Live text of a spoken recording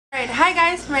Alright, hi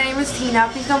guys, my name is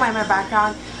Teena. Please don't mind my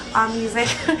background music.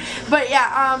 But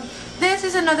yeah, this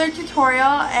is another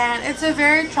tutorial and it's a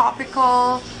very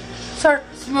tropical sort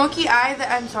smoky eye that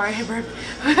I'm sorry I burped.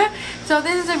 So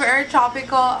this is a very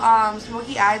tropical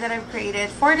smoky eye that I've created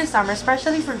for the summer,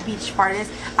 especially for beach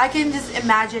parties. I can just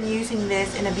imagine using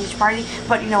this in a beach party,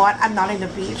 but you know what, I'm not in the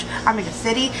beach, I'm in the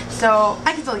city, so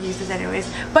I can still use this anyways.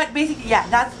 But basically, yeah,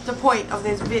 that's the point of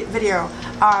this video.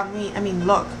 I mean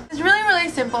look, it's really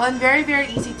simple and very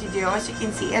easy to do. As you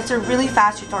can see, it's a really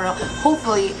fast tutorial,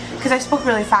 hopefully, because I spoke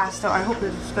really fast, so I hope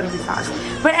it's gonna be fast.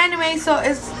 But anyway, so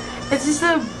it's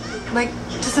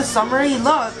just a summery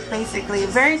look, basically,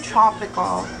 very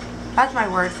tropical. That's my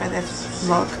word for this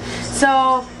look.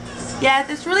 So yeah,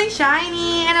 it's really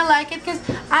shiny and I like it because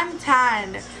I'm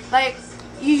tan. Like,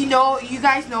 you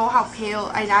guys know how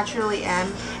pale I naturally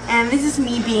am, and this is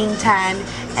me being tan,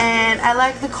 and I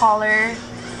like the color.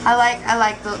 I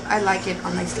like it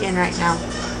on my skin right now.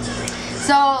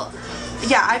 So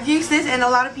yeah, I've used this and a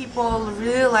lot of people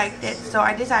really liked it, so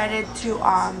I decided to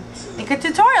make a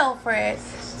tutorial for it.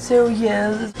 So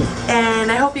yes,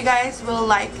 and I hope you guys will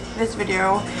like this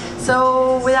video.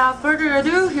 So without further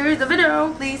ado, here's the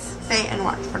video. Please stay and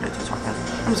watch for the tutorial.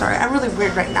 I'm sorry, I'm really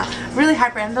weird right now, really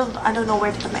hyper, and I don't know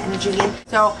where to put my energy in.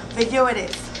 So video it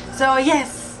is. So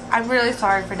yes, I'm really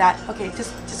sorry for that. Okay,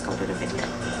 just go to the video.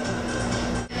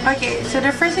 Okay, so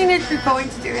the first thing that we're going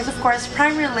to do is, of course,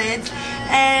 primer lids,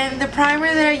 and the primer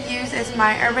that I use is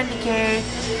my Urban Decay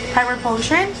Primer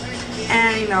Potion,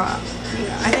 and you know,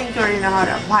 I think you already know how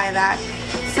to apply that.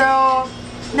 So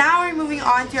now we're moving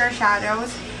on to our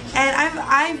shadows, and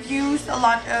I've used a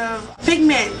lot of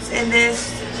pigments in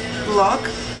this look.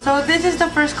 So this is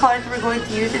the first color that we're going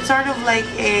to use. It's sort of like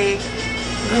a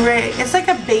gray, it's like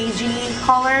a beigey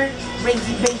color,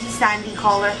 beigey sandy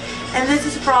color, and this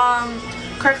is from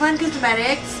Kirkland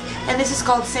Cosmetics, and this is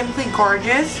called Simply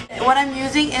Gorgeous. What I'm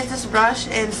using is this brush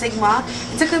in Sigma.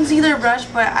 It's a concealer brush,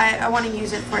 but I want to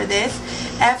use it for this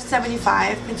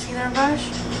F75 concealer brush.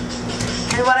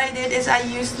 And what I did is I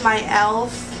used my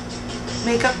E.L.F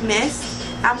makeup mist.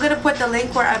 I'm gonna put the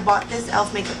link where I bought this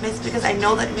E.L.F makeup mist because I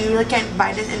know that we really can't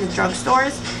buy this in the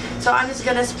drugstores. So I'm just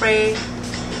gonna spray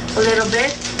a little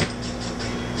bit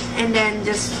and then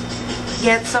just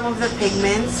get some of the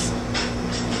pigments.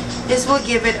 This will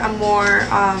give it a more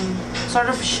sort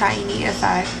of shiny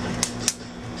effect.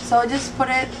 So just put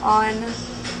it on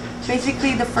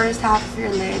basically the first half of your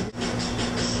lid.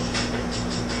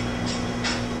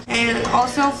 And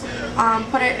also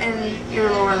put it in your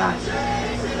lower lash.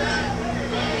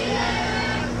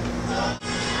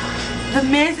 The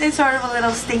mist is sort of a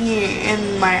little stingy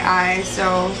in my eye,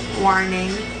 so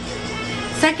warning.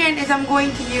 Second is I'm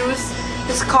going to use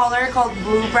this color called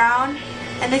Blue Brown.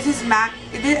 And this is MAC,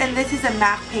 and this is a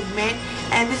MAC pigment,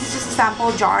 and this is just a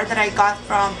sample jar that I got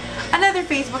from another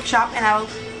Facebook shop, and I'll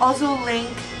also link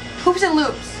Hoops and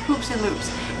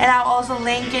Loops, and I'll also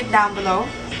link it down below.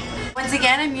 Once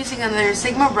again, I'm using another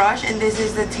Sigma brush, and this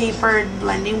is the tapered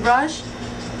blending brush,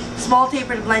 small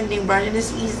tapered blending brush, and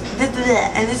this is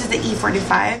the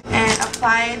E45, and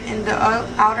apply it in the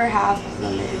outer half of the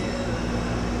lid.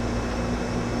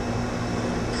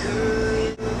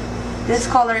 This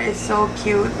color is so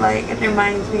cute, like it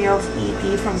reminds me of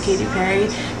E.T. from Katy Perry,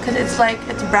 because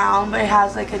it's brown but it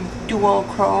has like a dual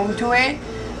chrome to it,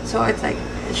 so it's like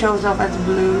it shows up as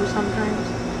blue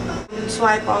sometimes.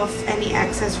 Swipe off any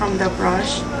excess from the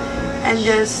brush and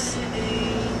just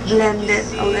blend it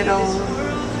a little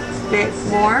bit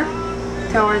more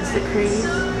towards the crease.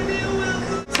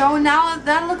 So now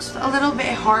that looks a little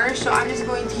bit harsh, so I'm just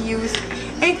going to use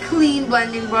a clean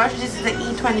blending brush. This is the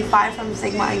E25 from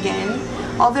Sigma again.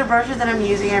 All the brushes that I'm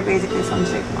using are basically from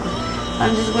Sigma.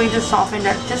 I'm just going to soften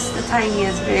that just the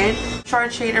tiniest bit.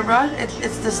 Short shader brush,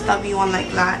 it's the stubby one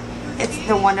like that. It's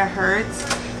the one that hurts.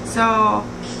 So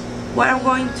what I'm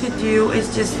going to do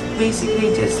is just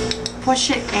basically just push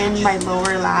it in my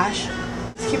lower lash.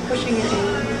 Just keep pushing it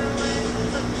in.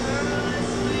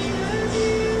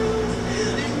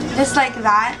 Just like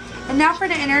that. And now for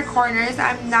the inner corners,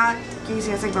 I'm not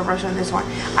using a Sigma brush on this one.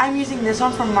 I'm using this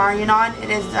one from Marionnaud. It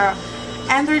is the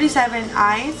N37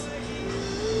 Eyes,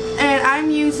 and I'm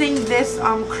using this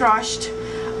crushed.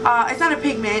 It's not a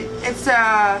pigment. It's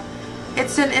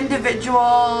an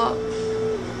individual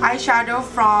eyeshadow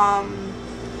from,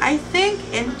 I think,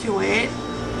 Intuit.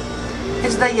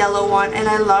 It's the yellow one, and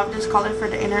I love this color for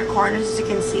the inner corners. As you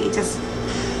can see, it just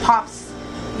pops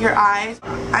your eyes.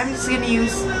 I'm just gonna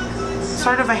use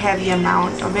sort of a heavy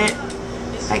amount of it,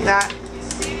 like that.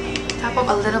 Tap up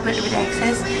a little bit of the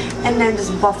excess, and then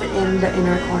just buff it in the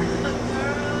inner corner.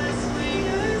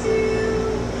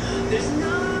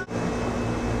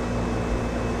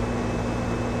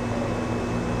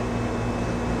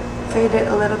 fade it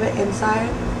a little bit inside,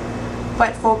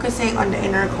 but focusing on the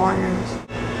inner corners.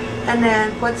 And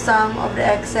then put some of the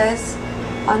excess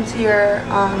onto your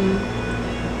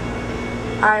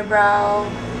eyebrow,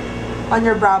 on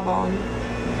your brow bone.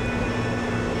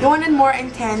 You want it more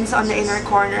intense on the inner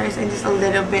corners and just a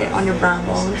little bit on your brow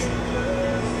bones.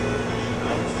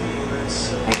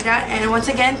 Like that. And once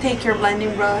again, take your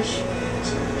blending brush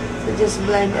to just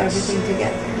blend everything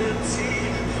together.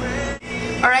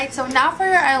 Alright, so now for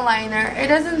your eyeliner, it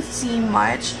doesn't seem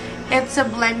much. It's a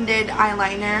blended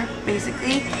eyeliner,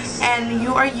 basically. And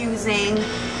you are using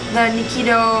the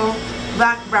Nichido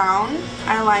Black Brown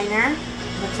eyeliner.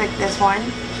 Looks like this one.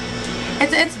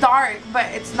 It's dark,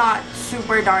 but it's not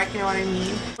super dark, you know what I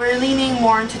mean? We're leaning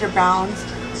more into the browns.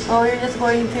 So you're just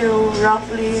going to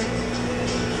roughly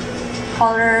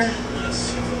color,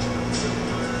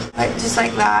 like just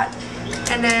like that.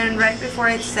 And then right before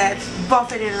it sets,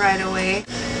 buff it in right away.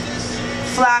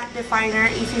 Flat definer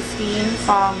E15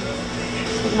 from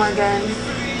Pigment.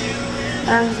 And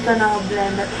I'm just gonna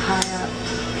blend it high up.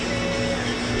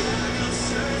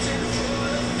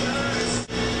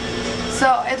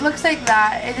 So it looks like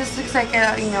that. It just looks like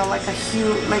a, you know, like a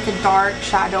huge, like a dark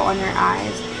shadow on your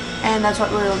eyes, and that's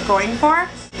what we're going for.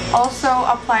 Also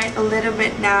apply it a little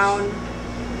bit down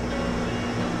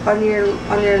on your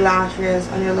lashes,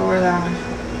 on your lower lash,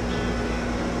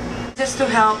 just to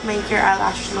help make your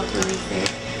eyelashes look really thick.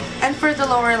 And for the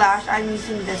lower lash, I'm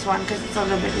using this one because it's a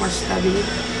little bit more stubby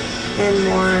and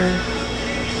more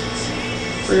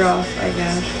rough, I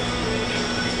guess.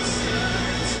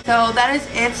 So that is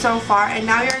it so far, and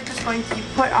now you're just going to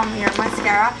put on your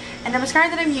mascara. And the mascara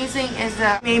that I'm using is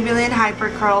the Maybelline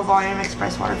Hypercurl Volume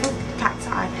Express Waterproof Cat's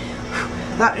Eye.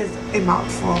 That is a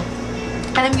mouthful.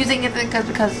 And I'm using it because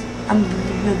I'm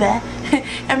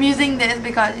using this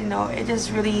because, you know,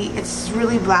 it's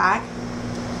really black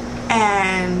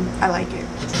and I like it.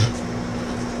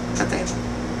 That's it.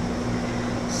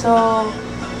 So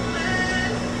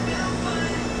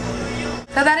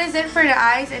that is it for the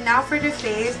eyes, and now for the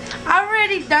face. I've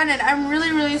already done it. I'm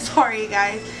really sorry,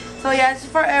 guys. So yeah, it's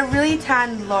for a really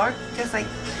tan look. Just like,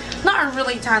 not a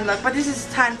really tan look, but this is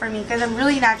tan for me because I'm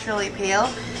really naturally pale.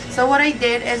 So what I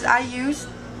did is I used,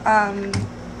 what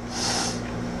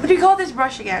do you call this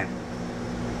brush again?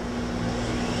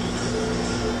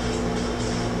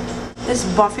 This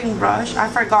buffing brush. I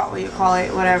forgot what you call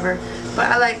it, whatever. But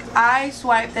I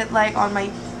swiped it like on my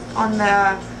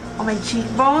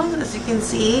cheekbones, as you can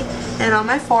see, and on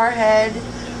my forehead,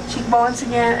 cheekbones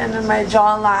again, and then my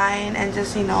jawline, and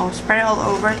just, you know, spread it all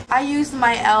over. I used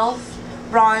my E.L.F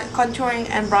contouring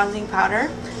and bronzing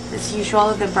powder, as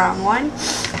usual, the brown one.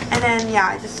 And then yeah,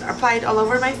 I just applied all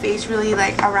over my face, really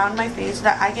like around my face, so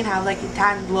that I can have like a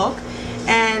tan look.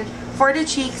 And for the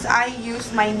cheeks, I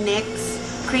used my NYX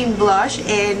cream blush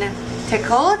in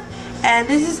Tickled, and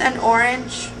this is an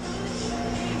orange.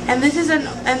 And this is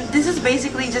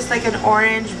basically just like an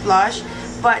orange blush,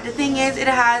 but the thing is, it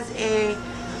has a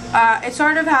it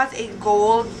sort of has a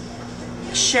gold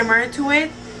shimmer to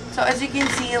it. So as you can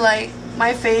see, like,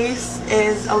 my face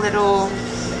is a little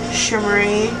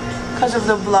shimmery because of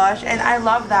the blush, and I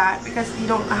love that because you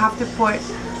don't have to put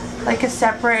like a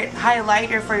separate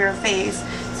highlighter for your face.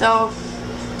 So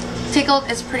Tickled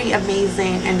is pretty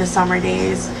amazing in the summer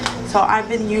days, so I've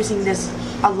been using this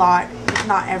a lot,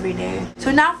 not every day.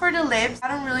 So now for the lips, I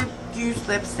don't really use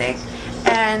lipstick,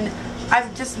 and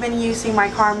I've just been using my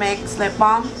Carmex lip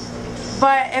balm.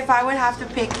 But if I would have to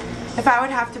pick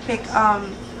a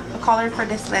color for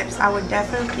these lips, I would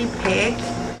definitely pick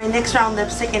my NYX Round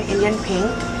Lipstick in Indian Pink.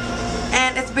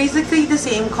 And it's basically the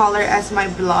same color as my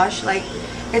blush. Like,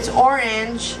 it's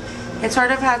orange, it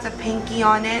sort of has a pinky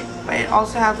on it, but it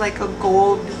also has like a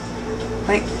gold,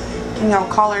 like, you know,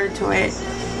 color to it.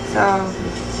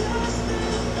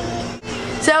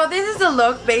 So this is the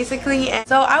look basically, and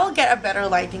so I will get a better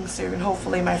lighting soon.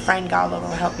 Hopefully my friend Godbless will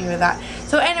help me with that.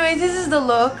 So anyways, this is the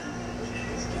look.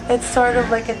 It's sort of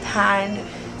like a tanned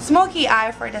smoky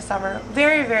eye for the summer.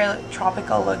 Very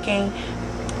tropical looking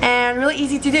and really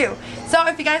easy to do. So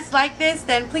if you guys like this,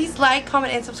 then please like,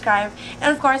 comment, and subscribe,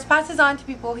 and of course pass this on to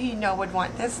people who you know would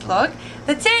want this look.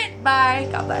 That's it. Bye.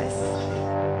 God bless.